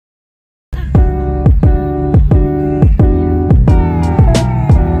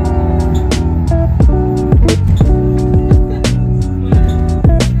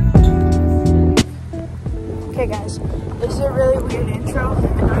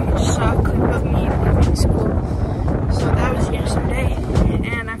saw a clip of me leaving school. So that was yesterday,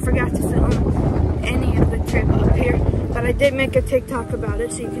 and I forgot to film any of the trip up here. But I did make a TikTok about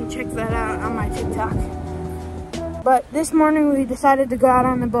it, so you can check that out on my TikTok. But this morning we decided to go out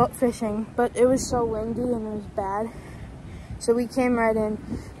on the boat fishing, but it was so windy and it was bad. So we came right in.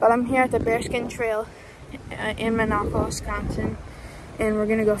 But I'm here at the Bearskin Trail in Minocqua, Wisconsin. And we're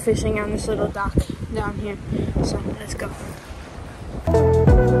gonna go fishing on this little dock down here. So let's go.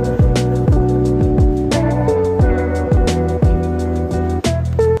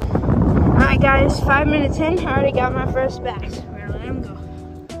 Alright guys, 5 minutes in, I already got my first bass. We're gonna let him go.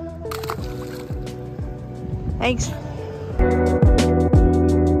 Thanks.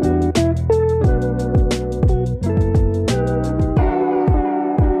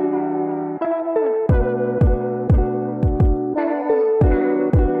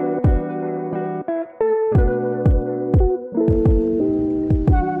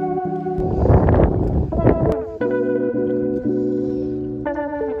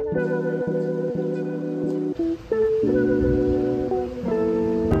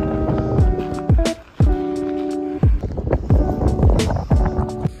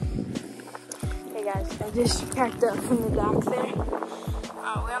 I just packed up from the dock there.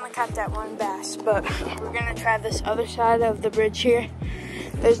 We only caught that one bass, but we're gonna try this other side of the bridge here.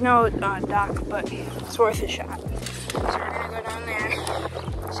 There's no dock, but it's worth a shot. So we're gonna go down there,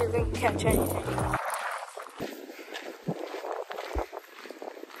 see if we can catch anything.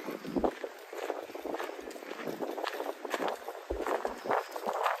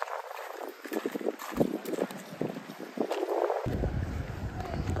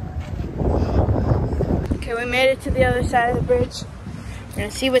 Okay, we made it to the other side of the bridge. We're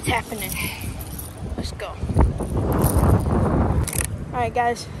gonna see what's happening. Let's go. Alright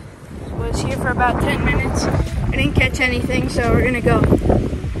guys, was here for about 10 minutes. I didn't catch anything, so we're gonna go.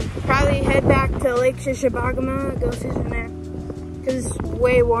 Probably head back to Lake Shishibagama, go fishing there. Because it's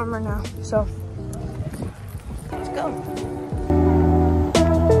way warmer now, so let's go.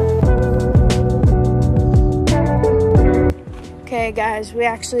 Okay guys, we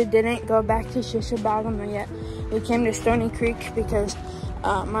actually didn't go back to Shishibagama yet. We came to Stony Creek because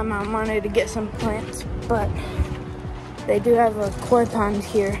my mom wanted to get some plants, but they do have a koi pond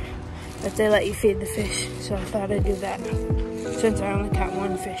here that they let you feed the fish, so I thought I'd do that since I only caught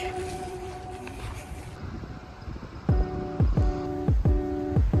one fish.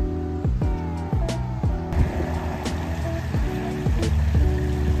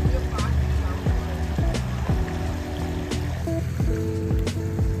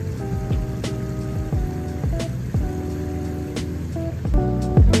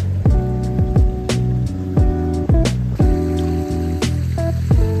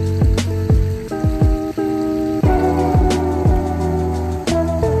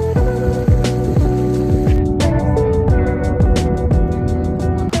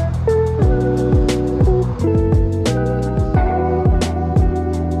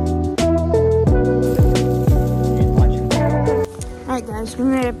 Guys, we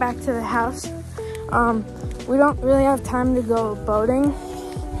made it back to the house. We don't really have time to go boating,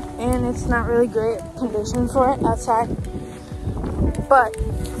 and it's not really great condition for it outside, but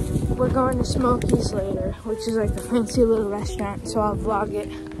we're going to Smokey's later, which is like a fancy little restaurant, so I'll vlog it.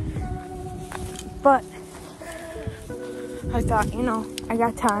 But I thought, you know, I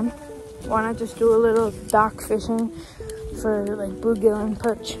got time, why not just do a little dock fishing for like bluegill and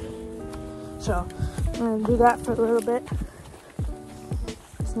perch. So I'm gonna do that for a little bit.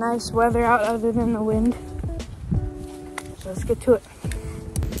 It's nice weather out other than the wind. So let's get to it.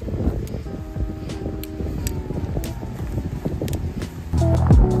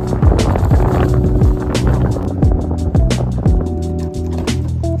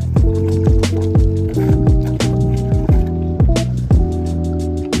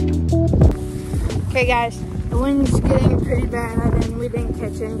 Okay guys, the wind's getting pretty bad and we didn't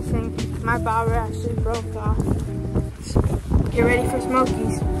catch anything. My bobber actually broke off. So get ready for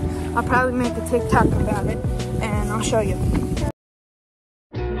Smokies. I'll probably make a TikTok about it and I'll show you.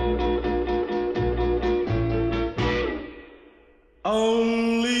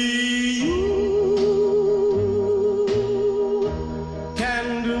 Only you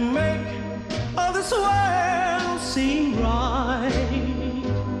can make all this world seem right.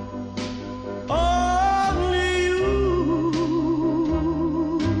 Only you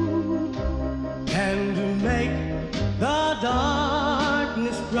can make the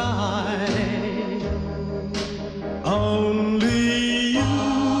darkness bright. Only you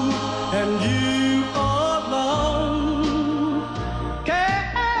and you alone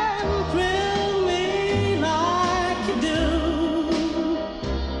can thrill me like you do.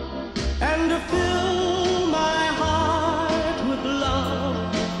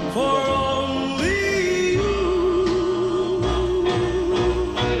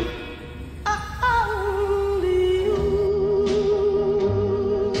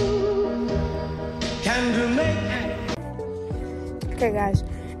 Okay guys,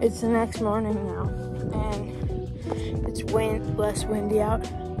 it's the next morning now, and it's less windy out,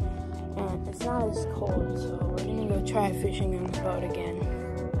 and it's not as cold, so we're gonna go try fishing on the boat again.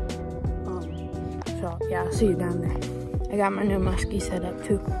 So yeah, I'll see you down there. I got my new muskie set up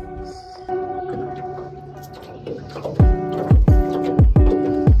too.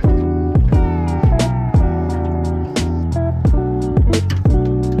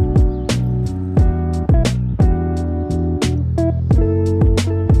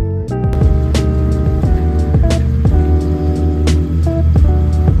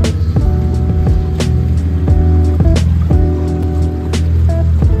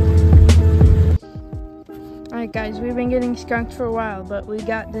 Alright guys, we've been getting skunked for a while, but we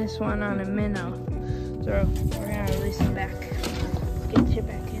got this one on a minnow. So we're gonna release him back. Get you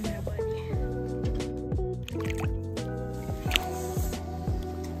back in there, buddy.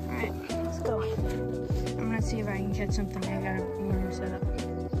 Alright, let's go. I'm gonna see if I can catch something. I got a worm set up.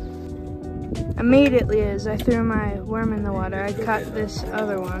 Immediately as I threw my worm in the water, I caught this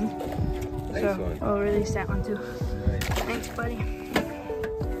other one. So I'll release that one too. Thanks, buddy.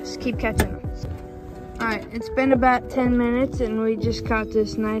 Just keep catching them. Alright, it's been about 10 minutes and we just caught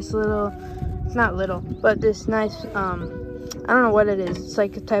this nice little, it's not little, but this nice, I don't know what it is. It's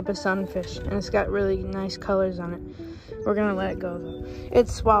like a type of sunfish and it's got really nice colors on it. We're gonna let it go though. It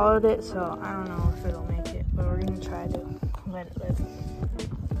swallowed it, so I don't know if it'll make it, but we're gonna try to let it live.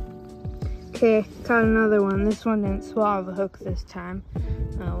 Okay, caught another one. This one didn't swallow the hook this time.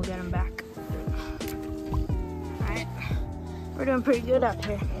 We'll get him back. Alright, we're doing pretty good out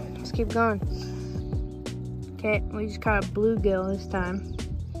here. Let's keep going. Okay, we just caught a bluegill this time.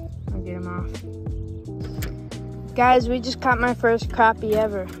 I'll get him off. Guys, we just caught my first crappie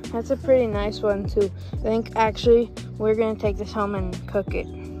ever. That's a pretty nice one too. I think actually we're gonna take this home and cook it.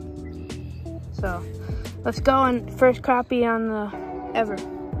 So let's go, and first crappie on the ever.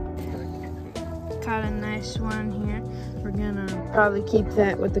 Caught a nice one here. We're gonna probably keep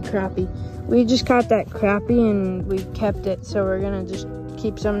that with the crappie. We just caught that crappie and we kept it, so we're gonna just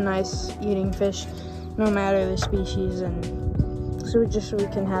keep some nice eating fish, no matter the species, and so we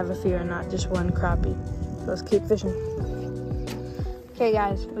can have a few and not just one crappie. So let's keep fishing. Okay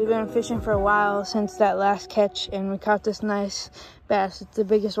guys, we've been fishing for a while since that last catch, and we caught this nice bass. It's the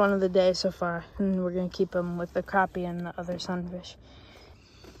biggest one of the day so far, and we're gonna keep him with the crappie and the other sunfish.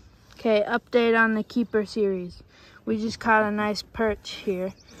 Okay, update on the keeper series. We just caught a nice perch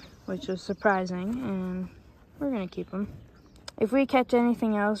here, which was surprising, and we're gonna keep him. If we catch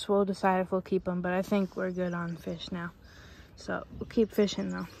anything else, we'll decide if we'll keep them, but I think we're good on fish now. So we'll keep fishing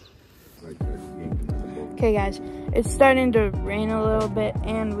though. Okay guys, it's starting to rain a little bit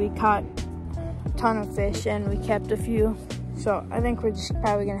and we caught a ton of fish and we kept a few. So I think we're just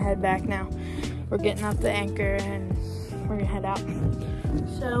probably gonna head back now. We're getting up the anchor and we're gonna head out.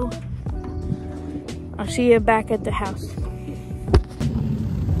 So I'll see you back at the house.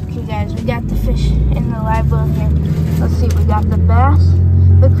 Okay guys, we got the fish in the live well here. Let's see, we got the bass,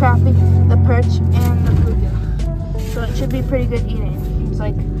 the crappie, the perch, and the bluegill. So it should be pretty good eating. It's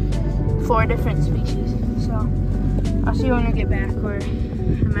like 4 different species. So I'll see you when we get back.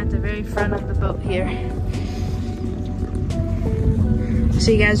 I'm at the very front of the boat here.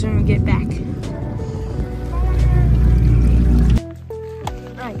 See you guys when we get back.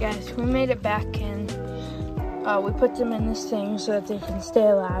 Alright guys, we made it back and we put them in this thing so that they can stay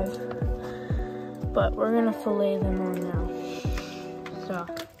alive. But we're gonna fillet them all now. So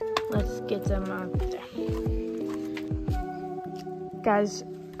let's get them out there. Guys,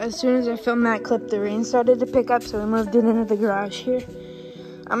 as soon as I filmed that clip, the rain started to pick up, so we moved it into the garage here.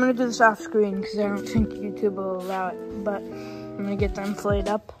 I'm gonna do this off screen because I don't think YouTube will allow it, but I'm gonna get them filleted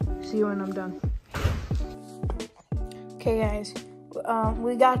up. See you when I'm done. Okay guys,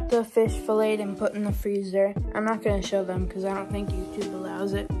 we got the fish filleted and put in the freezer. I'm not gonna show them because I don't think YouTube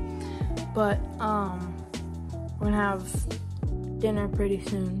allows it. But we're gonna have dinner pretty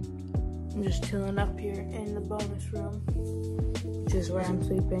soon. I'm just chilling up here in the bonus room, which is where I'm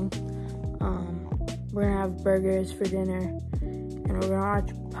sleeping. We're gonna have burgers for dinner, and we're gonna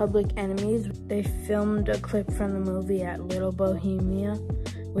watch Public Enemies. They filmed a clip from the movie at Little Bohemia,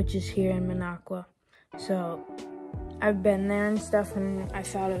 which is here in Minocqua. So I've been there and stuff, and I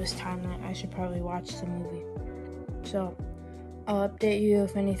thought it was time that I should probably watch the movie. So I'll update you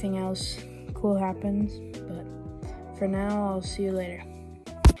if anything else cool happens, but for now, I'll see you later.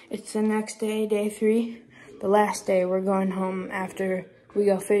 It's the next day, day 3, the last day. We're going home after we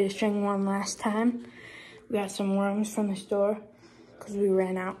go fishing one last time. We got some worms from the store because we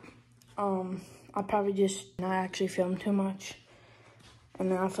ran out. I'll probably just not actually film too much,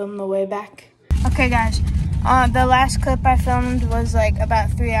 and then I'll film the way back. Okay guys, The last clip I filmed was like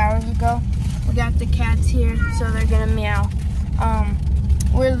about 3 hours ago. We got the cats here, so they're gonna meow.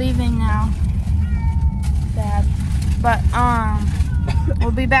 We're leaving now. Sad. But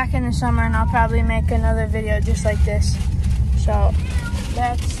we'll be back in the summer, and I'll probably make another video just like this. So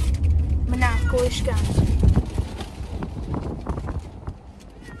that's Minocqua, Wisconsin.